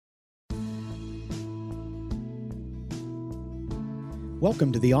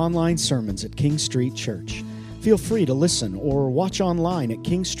Welcome to the online sermons at King Street Church. Feel free to listen or watch online at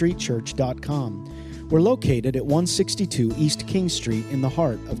kingstreetchurch.com. We're located at 162 East King Street in the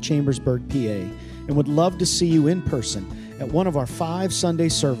heart of Chambersburg, PA, and would love to see you in person at one of our 5 Sunday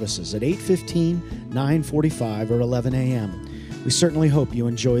services at 8:15, 9:45, or 11 a.m. We certainly hope you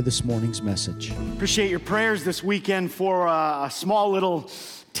enjoy this morning's message. Appreciate your prayers this weekend for a small little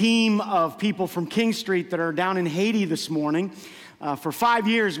team of people from King Street that are down in Haiti this morning. For 5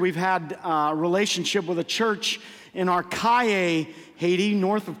 years, we've had a relationship with a church in Arcaye, Haiti,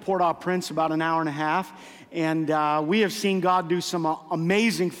 north of Port-au-Prince, about an hour and a half. And we have seen God do some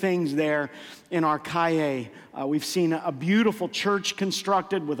amazing things there in Arcaye. We've seen a beautiful church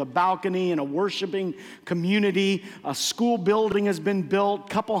constructed with a balcony and a worshiping community. A school building has been built, a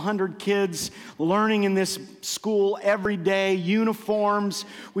couple hundred kids learning in this school every day, uniforms.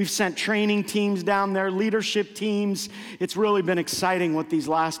 We've sent training teams down there, leadership teams. It's really been exciting what these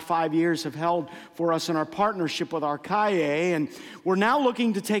last 5 years have held for us in our partnership with Arcaye. And we're now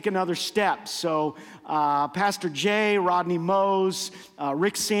looking to take another step. So Pastor Jay, Rodney Mose,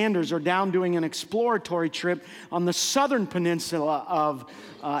 Rick Sanders are down doing an exploratory trip on the southern peninsula of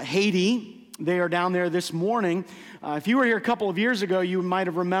Haiti. They are down there this morning. If you were here a couple of years ago, you might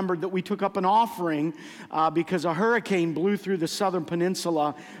have remembered that we took up an offering because a hurricane blew through the southern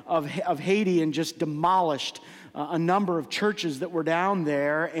peninsula of Haiti and just demolished a number of churches that were down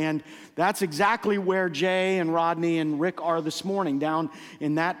there. And that's exactly where Jay and Rodney and Rick are this morning, down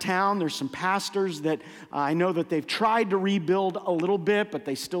in that town. There's some pastors that I know that they've tried to rebuild a little bit, but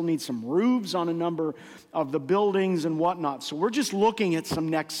they still need some roofs on a number of the buildings and whatnot. So we're just looking at some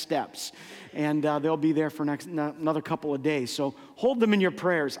next steps. And they'll be there for another couple of days. So hold them in your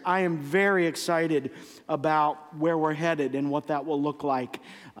prayers. I am very excited about where we're headed and what that will look like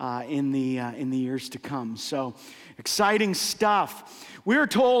in the years to come. So exciting stuff. We're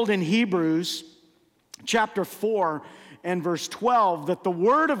told in Hebrews chapter 4 and verse 12 that the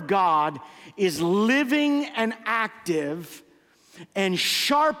Word of God is living and active and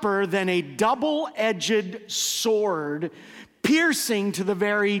sharper than a double-edged sword, piercing to the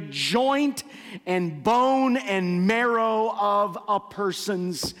very joint and bone and marrow of a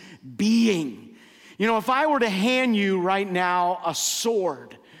person's being. You know, if I were to hand you right now a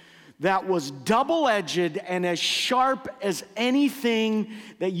sword that was double-edged and as sharp as anything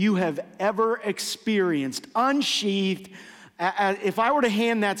that you have ever experienced, unsheathed, if I were to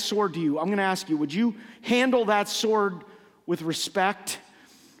hand that sword to you, I'm going to ask you, would you handle that sword with respect?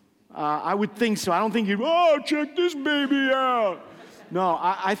 I would think so. I don't think you'd, check this baby out. No,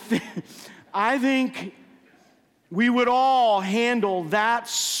 I think we would all handle that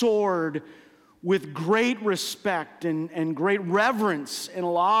sword with great respect and great reverence in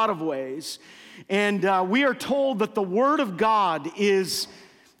a lot of ways. And we are told that the Word of God is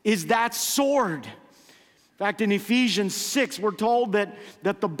that sword. In fact, in Ephesians 6, we're told that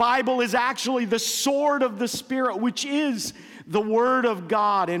the Bible is actually the sword of the Spirit, which is the Word of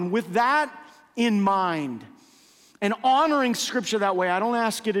God. And with that in mind, and honoring Scripture that way, I don't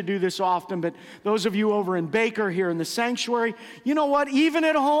ask you to do this often, but those of you over in Baker here in the sanctuary, you know what? Even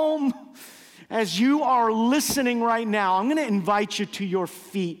at home, as you are listening right now, I'm going to invite you to your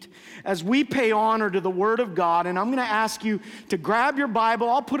feet as we pay honor to the Word of God. And I'm going to ask you to grab your Bible.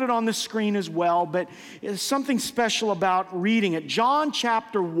 I'll put it on the screen as well, but there's something special about reading it. John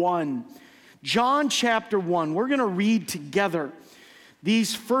chapter 1. John chapter 1. We're going to read together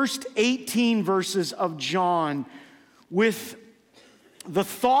these first 18 verses of John with the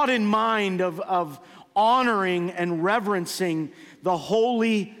thought in mind of honoring and reverencing the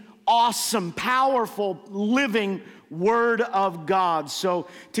holy, awesome, powerful, living Word of God. So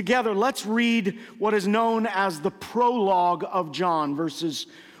together, let's read what is known as the prologue of John, verses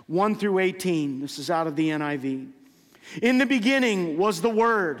 1 through 18. This is out of the NIV. In the beginning was the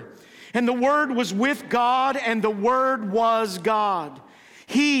Word, and the Word was with God, and the Word was God.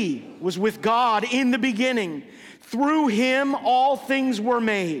 He was with God in the beginning. Through Him all things were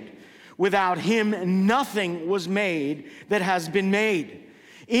made. Without Him nothing was made that has been made.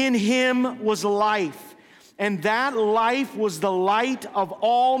 In Him was life, and that life was the light of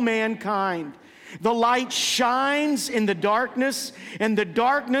all mankind. The light shines in the darkness, and the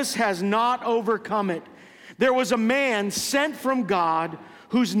darkness has not overcome it. There was a man sent from God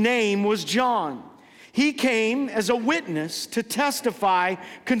whose name was John. He came as a witness to testify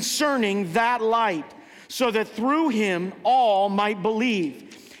concerning that light, so that through him all might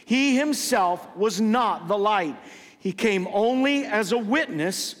believe. He himself was not the light. He came only as a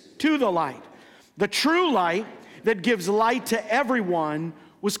witness to the light. The true light that gives light to everyone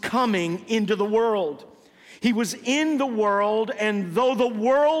was coming into the world. He was in the world, and though the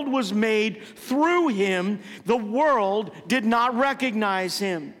world was made through him, the world did not recognize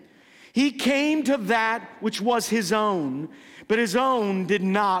him. He came to that which was his own, but his own did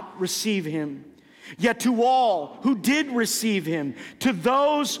not receive him. Yet to all who did receive him, to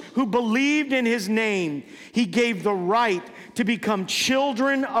those who believed in his name, he gave the right to become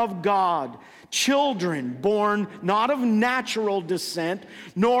children of God. Children born not of natural descent,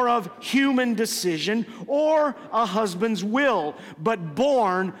 nor of human decision, or a husband's will, but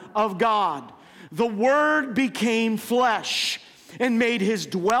born of God. The Word became flesh and made his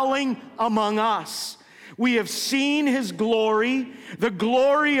dwelling among us. We have seen his glory, the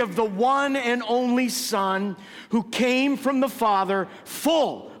glory of the one and only Son, who came from the Father,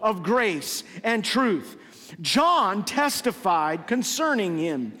 full of grace and truth. John testified concerning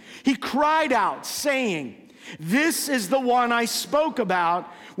him. He cried out, saying, "This is the one I spoke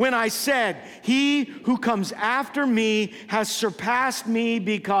about when I said, 'He who comes after me has surpassed me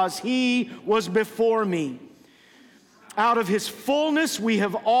because he was before me.' Out of his fullness we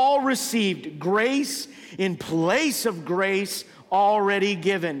have all received grace in place of grace already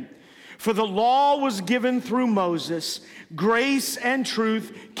given. For the law was given through Moses, grace and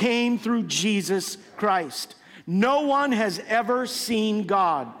truth came through Jesus Christ. No one has ever seen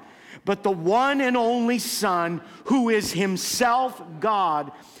God, but the one and only Son, who is himself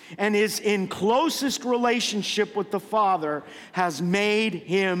God and is in closest relationship with the Father, has made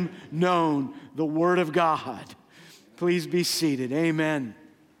him known." The Word of God. Please be seated. Amen.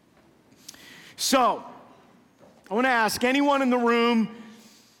 So, I want to ask anyone in the room,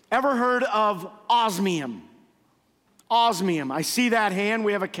 ever heard of osmium? Osmium. I see that hand.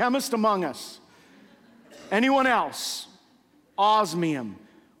 We have a chemist among us. Anyone else? Osmium.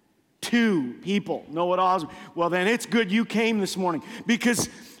 2 people know what osmium. Well, then it's good you came this morning, because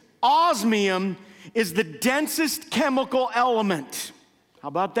osmium is the densest chemical element. How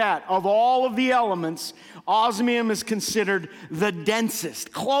about that? Of all of the elements, osmium is considered the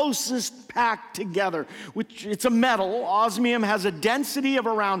densest, closest packed together. Which it's a metal. Osmium has a density of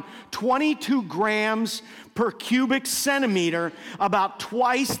around 22 grams per cubic centimeter, about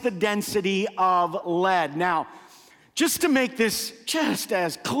twice the density of lead. Now, just to make this just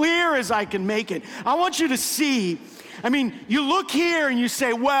as clear as I can make it, I want you to see, I mean, you look here and you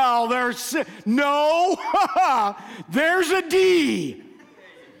say, well, no, there's a D.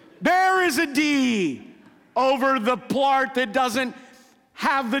 There is a D over the part that doesn't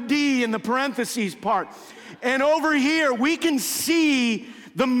have the D in the parentheses part. And over here, we can see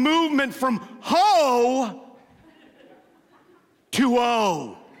the movement from ho to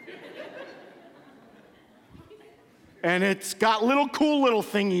o. And it's got little cool little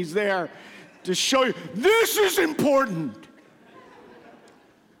thingies there to show you, this is important.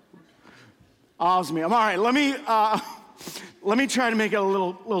 Osmium. All right, let me try to make it a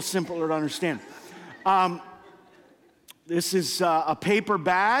little simpler to understand. This is a paper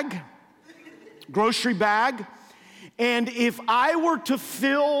bag, grocery bag. And if I were to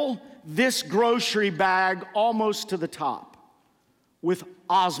fill this grocery bag almost to the top with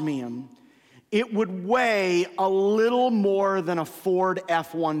osmium, it would weigh a little more than a Ford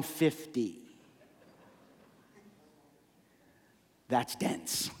F-150. That's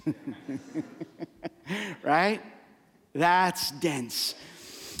dense. Right? That's dense.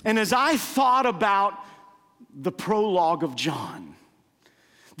 And as I thought about the prologue of John,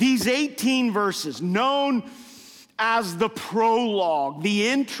 these 18 verses, known as the prologue, the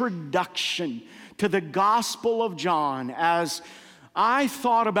introduction to the Gospel of John, as I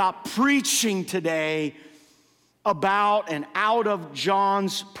thought about preaching today about and out of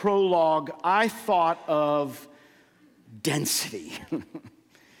John's prologue, I thought of density.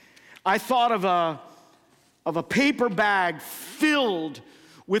 I thought of a paper bag filled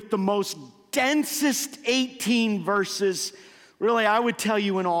with the most densest 18 verses, really, I would tell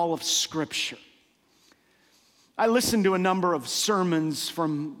you, in all of Scripture. I listened to a number of sermons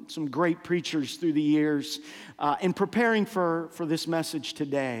from some great preachers through the years in preparing for this message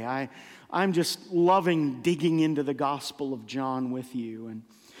today. I'm just loving digging into the Gospel of John with you. And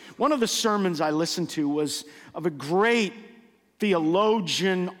one of the sermons I listened to was of a great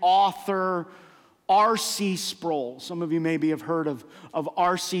theologian, author, R.C. Sproul. Some of you maybe have heard of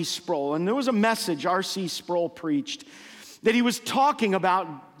R.C. Sproul. And there was a message R.C. Sproul preached that he was talking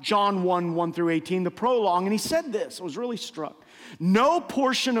about John 1 through 18, the prologue, and he said this. I was really struck. No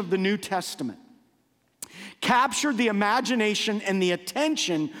portion of the New Testament captured the imagination and the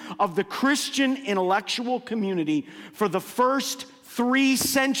attention of the Christian intellectual community for the first 3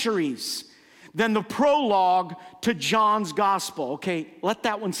 centuries than the prologue to John's gospel. Okay, let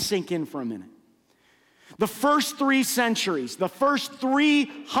that one sink in for a minute. The first 3 centuries, the first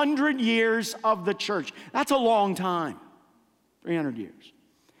 300 years of the church. That's a long time, 300 years.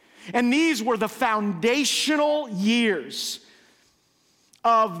 And these were the foundational years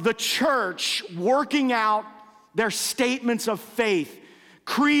of the church working out their statements of faith,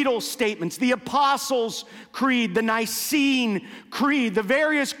 creedal statements, the Apostles' Creed, the Nicene Creed, the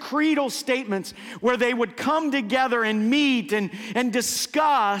various creedal statements where they would come together and meet and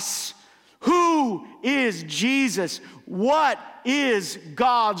discuss who is Jesus, what is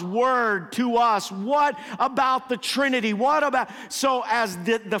God's word to us, what about the Trinity, so as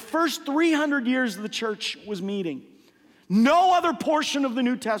the first 300 years of the church was meeting, no other portion of the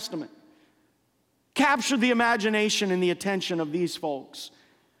New Testament captured the imagination and the attention of these folks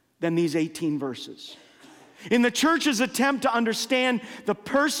than these 18 verses. In the church's attempt to understand the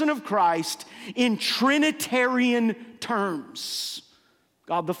person of Christ in Trinitarian terms,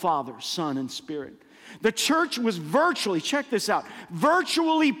 God the Father, Son, and Spirit, the church was virtually, check this out,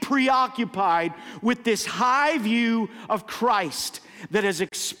 virtually preoccupied with this high view of Christ that is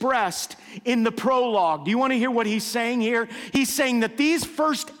expressed in the prologue. Do you want to hear what he's saying here? He's saying that these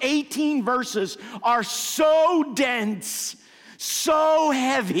first 18 verses are so dense, so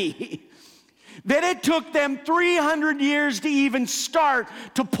heavy, that it took them 300 years to even start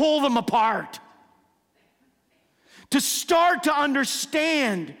to pull them apart, to start to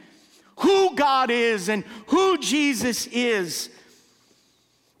understand who God is and who Jesus is.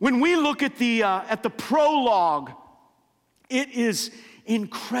 When we look at the prologue, it is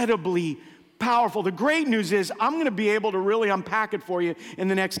incredibly powerful. The great news is I'm going to be able to really unpack it for you in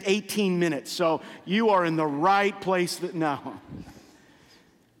the next 18 minutes. So you are in the right place. No,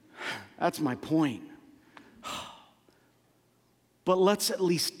 that's my point. But let's at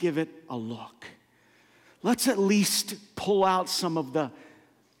least give it a look. Let's at least pull out some of the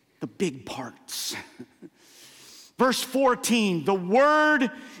big parts. Verse 14, the Word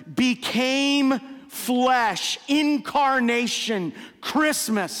became flesh, incarnation,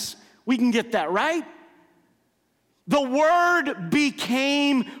 Christmas. We can get that, right? The Word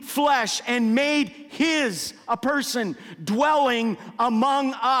became flesh and made a person, dwelling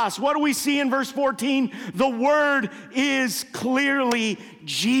among us. What do we see in verse 14? The Word is clearly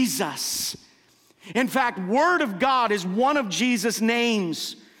Jesus. In fact, Word of God is one of Jesus'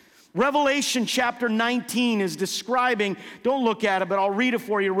 names. Revelation chapter 19 is describing, don't look at it, but I'll read it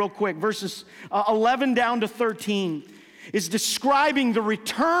for you real quick. Verses 11 down to 13 is describing the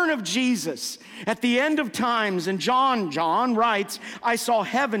return of Jesus at the end of times. And John writes, I saw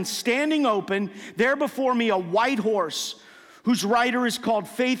heaven standing open, there before me a white horse, whose rider is called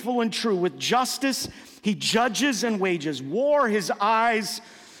Faithful and True. With justice he judges and wages war. His eyes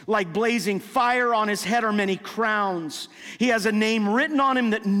like blazing fire, on his head are many crowns. He has a name written on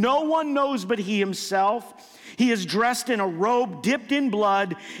him that no one knows but he himself. He is dressed in a robe dipped in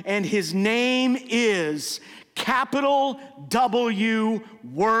blood, and his name is capital W,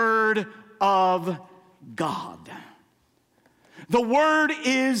 Word of God. The Word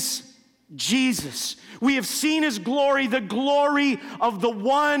is Jesus. We have seen his glory, the glory of the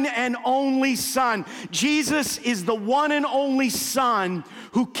one and only Son. Jesus is the one and only Son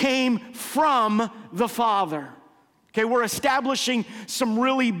who came from the Father. Okay, we're establishing some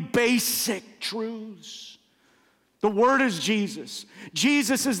really basic truths. The Word is Jesus.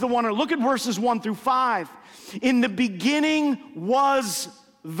 Jesus is the one. Look at verses 1 through 5. In the beginning was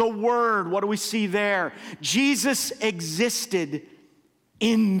the Word. What do we see there? Jesus existed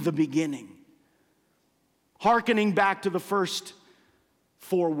in the beginning. Hearkening back to the first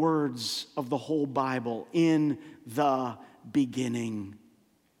 4 words of the whole Bible. In the beginning,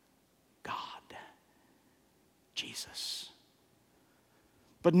 God. Jesus.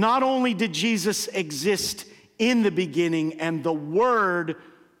 But not only did Jesus exist in the beginning and the Word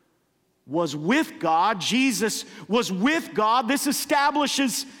was with God, Jesus was with God. This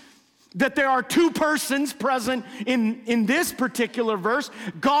establishes that there are 2 persons present in this particular verse.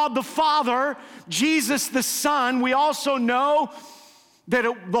 God the Father, Jesus the Son. We also know that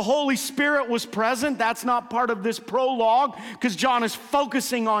the Holy Spirit was present. That's not part of this prologue because John is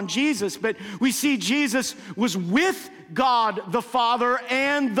focusing on Jesus. But we see Jesus was with God the Father,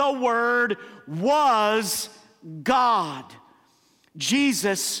 and the Word was God.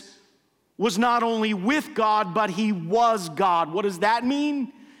 Jesus was not only with God, but he was God. What does that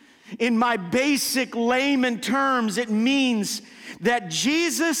mean? In my basic layman terms, it means that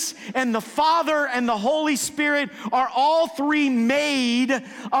Jesus and the Father and the Holy Spirit are all 3 made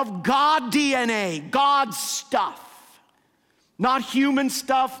of God DNA, God stuff. Not human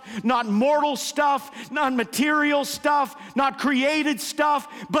stuff, not mortal stuff, not material stuff, not created stuff,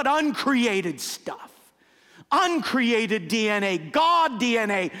 but uncreated stuff. uncreated DNA, God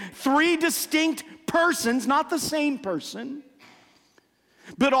DNA, three distinct persons, not the same person,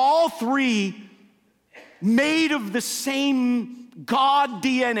 but all three made of the same God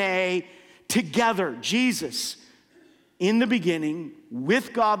DNA together. Jesus, in the beginning,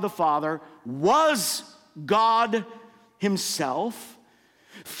 with God the Father, was God himself.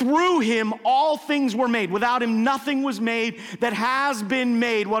 Through him, all things were made. Without him, nothing was made that has been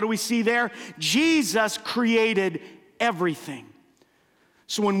made. What do we see there? Jesus created everything.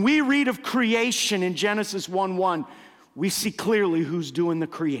 So when we read of creation in Genesis 1:1, we see clearly who's doing the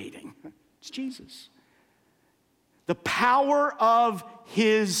creating. It's Jesus. The power of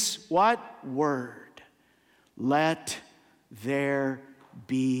his what? Word. Let there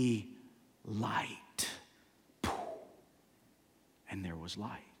be light. And there was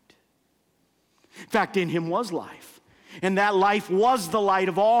light. In fact, in him was life. And that life was the light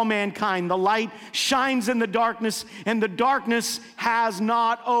of all mankind. The light shines in the darkness, and the darkness has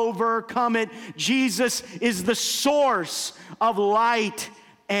not overcome it. Jesus is the source of light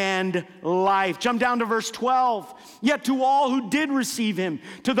and life. Jump down to verse 12. Yet to all who did receive him,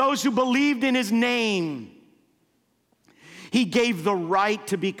 to those who believed in his name, he gave the right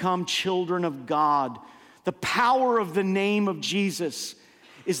to become children of God. The power of the name of Jesus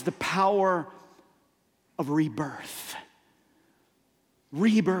is the power of rebirth.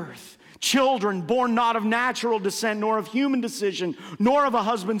 Rebirth. Children born not of natural descent, nor of human decision, nor of a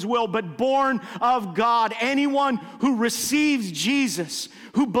husband's will, but born of God. Anyone who receives Jesus,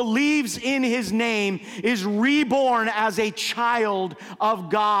 who believes in his name, is reborn as a child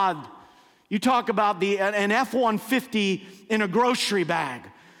of God. You talk about an F-150 in a grocery bag.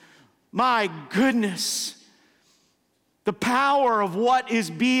 My goodness, the power of what is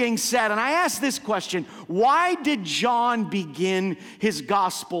being said. And I ask this question, why did John begin his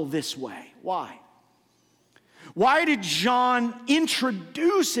gospel this way? Why? Why did John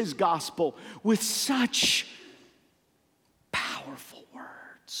introduce his gospel with such powerful words,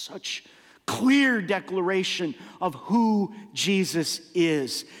 such clear declaration of who Jesus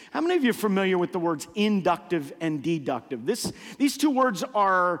is? How many of you are familiar with the words inductive and deductive? These two words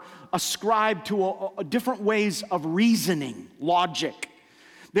are ascribed to different ways of reasoning, logic.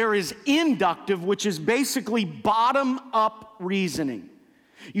 There is inductive, which is basically bottom-up reasoning.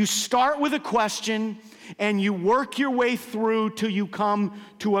 You start with a question and you work your way through till you come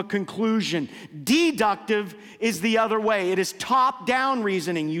to a conclusion. Deductive is the other way. It is top-down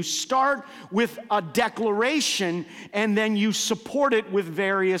reasoning. You start with a declaration and then you support it with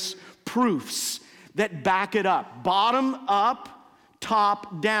various proofs that back it up. Bottom up,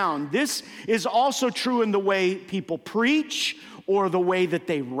 top down. This is also true in the way people preach or the way that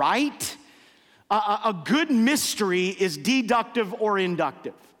they write. A good mystery is deductive or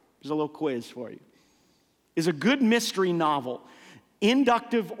inductive. There's a little quiz for you. Is a good mystery novel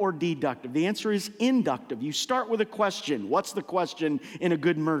inductive or deductive? The answer is inductive. You start with a question. What's the question in a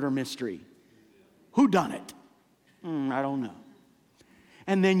good murder mystery? Who done it? I don't know.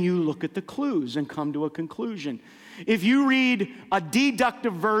 And then you look at the clues and come to a conclusion. If you read a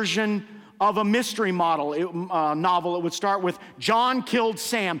deductive version of a mystery novel, it would start with John killed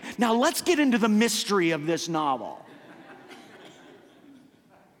Sam. Now let's get into the mystery of this novel.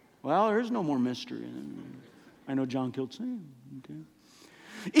 Well, there's no more mystery. I know John killed Sam.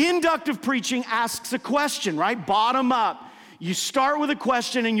 Okay. Inductive preaching asks a question, right? Bottom up. You start with a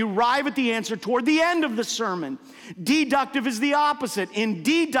question and you arrive at the answer toward the end of the sermon. Deductive is the opposite. In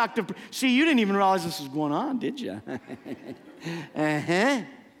deductive, see, you didn't even realize this was going on, did you?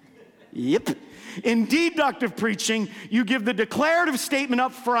 Yep. In deductive preaching, you give the declarative statement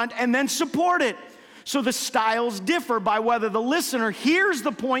up front and then support it. So the styles differ by whether the listener hears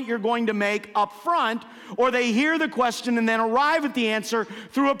the point you're going to make up front or they hear the question and then arrive at the answer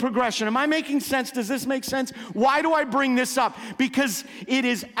through a progression. Am I making sense? Does this make sense? Why do I bring this up? Because it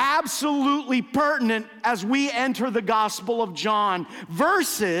is absolutely pertinent as we enter the Gospel of John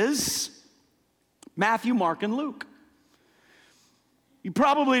versus Matthew, Mark, and Luke. You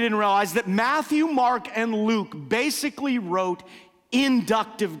probably didn't realize that Matthew, Mark, and Luke basically wrote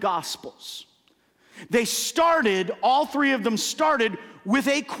inductive Gospels. They started, all three of them started with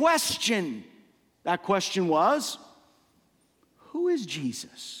a question. That question was, who is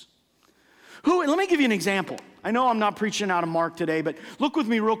Jesus? Let me give you an example. I know I'm not preaching out of Mark today, but look with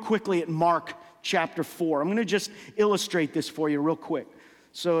me real quickly at Mark chapter 4. I'm going to just illustrate this for you real quick.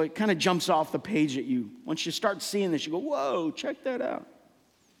 So it kind of jumps off the page at you. Once you start seeing this, you go, whoa, check that out.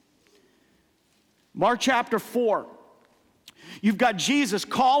 Mark chapter 4. You've got Jesus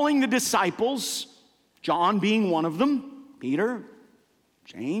calling the disciples, John being one of them, Peter,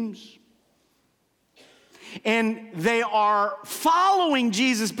 James. and they are following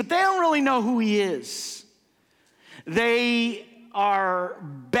Jesus, but they don't really know who he is. They are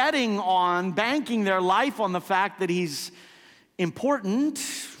banking their life on the fact that he's important.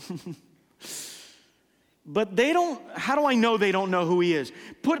 But how do I know they don't know who he is?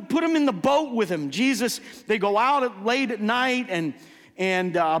 Put him in the boat with him. Jesus, they go out late at night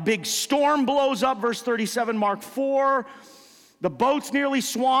and a big storm blows up, verse 37, Mark 4. The boat's nearly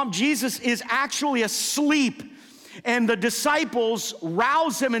swamped. Jesus is actually asleep. And the disciples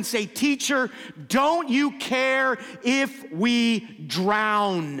rouse him and say, "Teacher, don't you care if we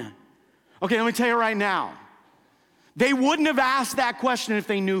drown?" Okay, let me tell you right now. They wouldn't have asked that question if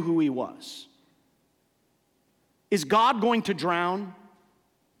they knew who he was. Is God going to drown?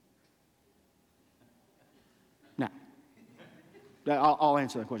 No. I'll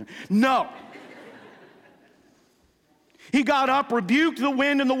answer that question. No. He got up, rebuked the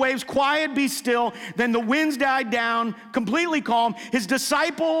wind and the waves, "Quiet, be still." Then the winds died down, completely calm.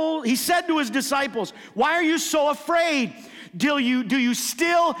 He said to his disciples, "Why are you so afraid? Do you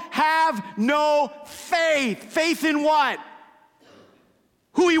still have no faith?" Faith in what?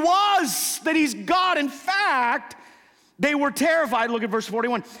 Who he was, that he's God. In fact, they were terrified. Look at verse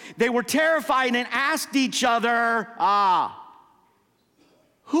 41. They were terrified and asked each other,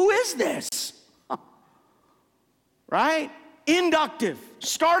 who is this? Right? Inductive,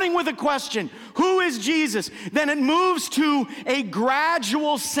 starting with a question. Who is Jesus? Then it moves to a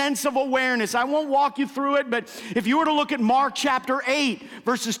gradual sense of awareness. I won't walk you through it, but if you were to look at Mark chapter 8,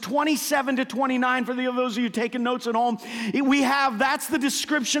 verses 27 to 29, for those of you taking notes at home, that's the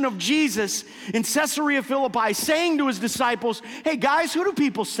description of Jesus in Caesarea Philippi saying to his disciples, "Hey guys, who do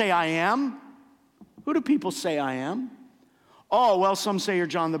people say I am? Who do people say I am? Oh, well, some say you're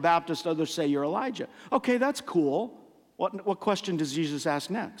John the Baptist, others say you're Elijah." Okay, that's cool. What question does Jesus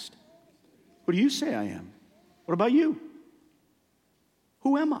ask next? Who do you say I am? What about you?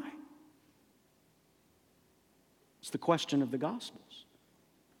 Who am I? It's the question of the Gospels.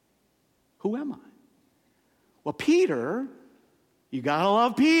 Who am I? Well, Peter, you gotta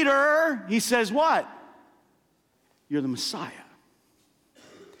love Peter. He says what? You're the Messiah.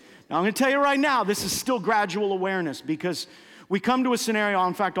 Now, I'm gonna tell you right now, this is still gradual awareness, because we come to a scenario,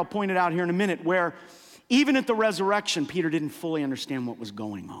 in fact, I'll point it out here in a minute, where even at the resurrection, Peter didn't fully understand what was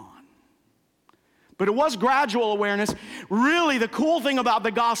going on. But it was gradual awareness. Really, the cool thing about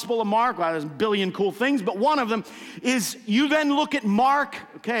the Gospel of Mark, well, there's a billion cool things, but one of them is you then look at Mark,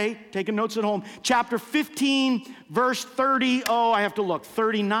 okay, taking notes at home, chapter 15, verse 30, I have to look,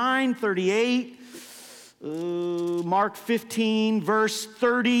 39, 38, Mark 15, verse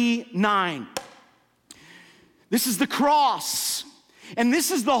 39. This is the cross. And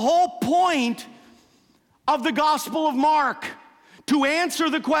this is the whole point of the Gospel of Mark, to answer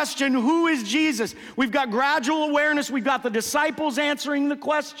the question, who is Jesus? We've got gradual awareness, we've got the disciples answering the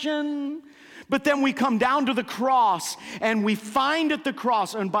question, but then we come down to the cross, and we find at the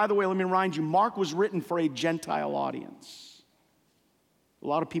cross, and by the way, let me remind you, Mark was written for a Gentile audience. A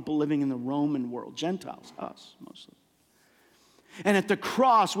lot of people living in the Roman world, Gentiles, us mostly. And at the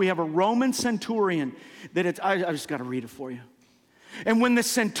cross, we have a Roman centurion I just got to read it for you. And when the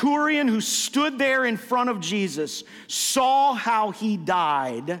centurion who stood there in front of Jesus saw how he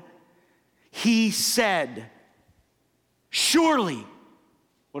died, he said, "Surely,"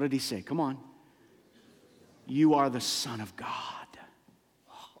 what did he say? Come on. "You are the Son of God."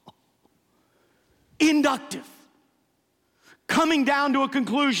 Inductive. Coming down to a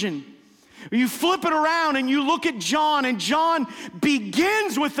conclusion. You flip it around and you look at John, and John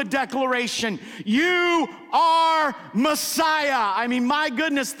begins with the declaration, "You are Messiah." I mean, my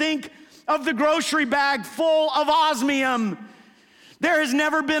goodness, think of the grocery bag full of osmium. There has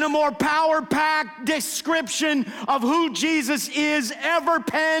never been a more power-packed description of who Jesus is ever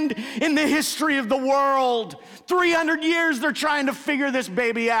penned in the history of the world. 300 years they're trying to figure this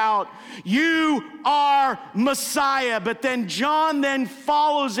baby out. You are Messiah. But then John then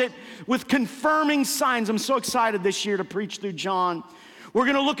follows it with confirming signs. I'm so excited this year to preach through John. We're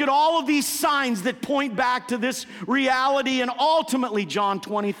going to look at all of these signs that point back to this reality, and ultimately, John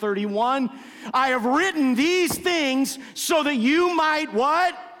 20:31, "I have written these things so that you might"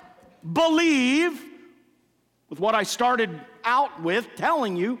 what? Believe, with what I started out with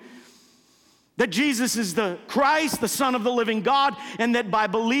telling you, that Jesus is the Christ, the Son of the living God, and that by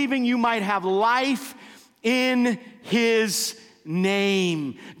believing you might have life in his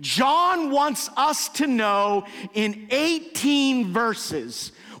name. John wants us to know in 18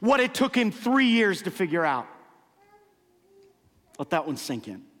 verses what it took him 3 years to figure out. Let that one sink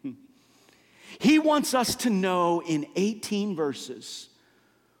in. He wants us to know in 18 verses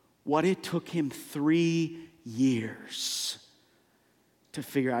what it took him 3 years to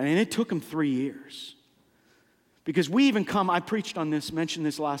figure out. And it took him 3 years. Because we even I preached on this, mentioned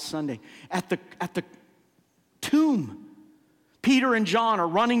this last Sunday, at the tomb. Peter and John are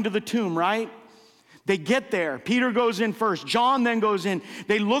running to the tomb, right? They get there. Peter goes in first. John then goes in.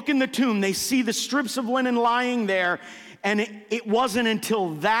 They look in the tomb. They see the strips of linen lying there. And it wasn't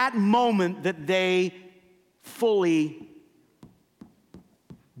until that moment that they fully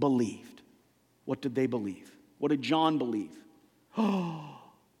believed. What did they believe? What did John believe? Oh,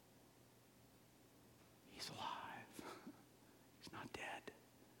 he's alive. He's not dead.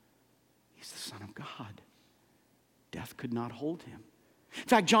 He's the Son of God. Death could not hold him. In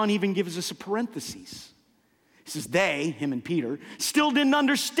fact, John even gives us a parenthesis. He says they, him and Peter, still didn't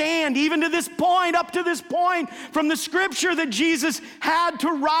understand, even to this point, up to this point, from the scripture that Jesus had to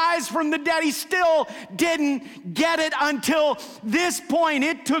rise from the dead. He still didn't get it until this point.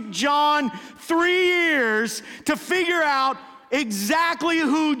 It took John 3 years to figure out exactly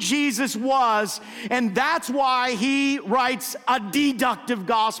who Jesus was, and that's why he writes a deductive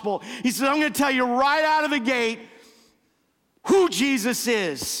gospel. He says, I'm going to tell you right out of the gate who Jesus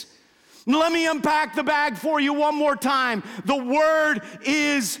is. Let me unpack the bag for you one more time. The Word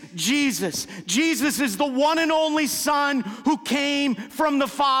is Jesus. Jesus is the one and only Son who came from the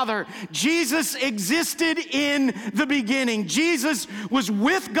Father. Jesus existed in the beginning. Jesus was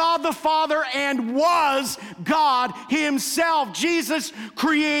with God the Father and was God Himself. Jesus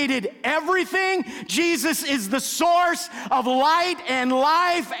created everything. Jesus is the source of light and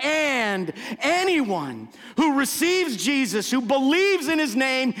life, and anyone who receives Jesus, who believes in His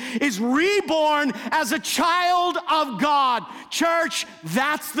name, is reborn as a child of God. Church,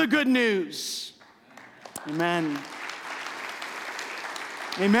 that's the good news. Amen.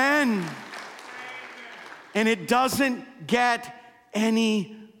 Amen. And it doesn't get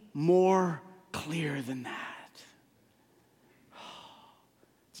any more clear than that.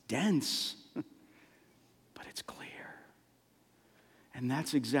 It's dense, but it's clear. And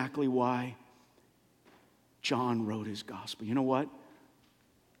that's exactly why John wrote his gospel. You know what?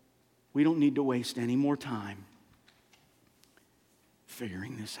 We don't need to waste any more time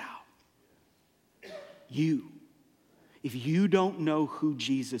figuring this out. If you don't know who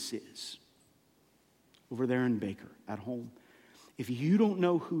Jesus is, over there in Baker, at home, if you don't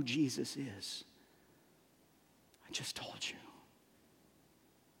know who Jesus is, I just told you,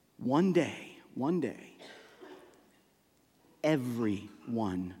 one day,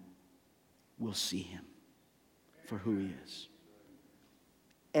 everyone will see Him for who He is.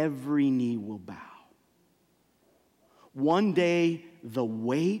 Every knee will bow. One day, the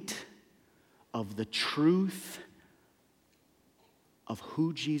weight of the truth of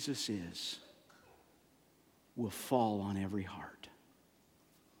who Jesus is will fall on every heart.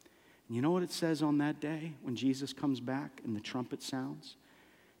 And you know what it says on that day when Jesus comes back and the trumpet sounds?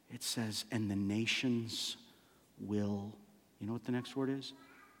 It says, and the nations will, you know what the next word is?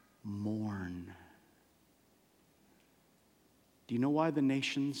 Mourn. Do you know why the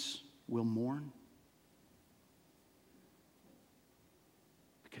nations will mourn?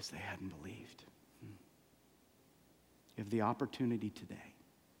 Because they hadn't believed. You have the opportunity today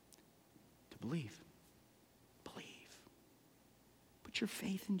to believe. Believe. Put your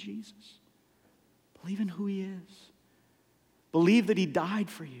faith in Jesus. Believe in who He is. Believe that He died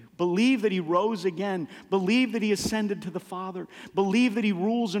for you. Believe that He rose again. Believe that He ascended to the Father. Believe that He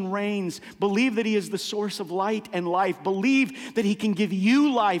rules and reigns. Believe that He is the source of light and life. Believe that He can give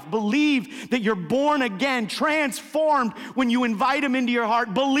you life. Believe that you're born again, transformed when you invite Him into your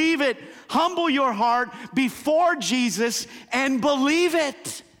heart. Believe it. Humble your heart before Jesus and believe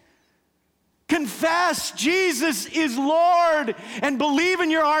it. Confess Jesus is Lord and believe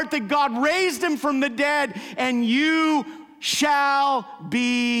in your heart that God raised Him from the dead, and you shall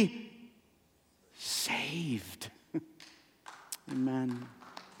be saved. Amen.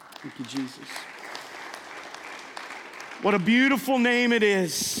 Thank you, Jesus. What a beautiful name it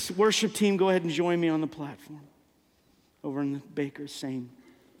is. Worship team, go ahead and join me on the platform over in the Baker's Same.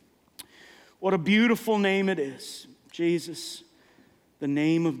 What a beautiful name it is. Jesus, the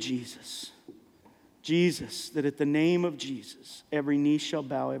name of Jesus. Jesus, that at the name of Jesus, every knee shall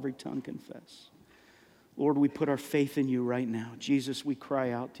bow, every tongue confess. Lord, we put our faith in You right now. Jesus, we cry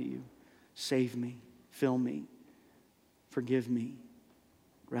out to You. Save me, fill me, forgive me,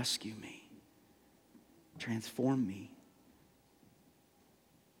 rescue me, transform me.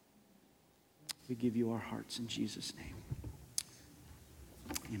 We give You our hearts in Jesus' name.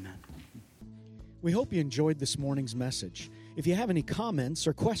 Amen. We hope you enjoyed this morning's message. If you have any comments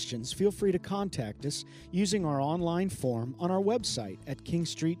or questions, feel free to contact us using our online form on our website at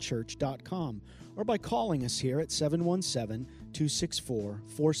kingstreetchurch.com or by calling us here at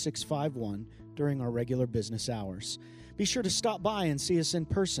 717-264-4651 during our regular business hours. Be sure to stop by and see us in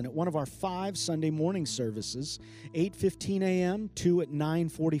person at one of our 5 Sunday morning services, 8:15 a.m., 2 at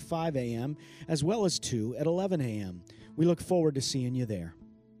 9:45 a.m., as well as 2 at 11 a.m. We look forward to seeing you there.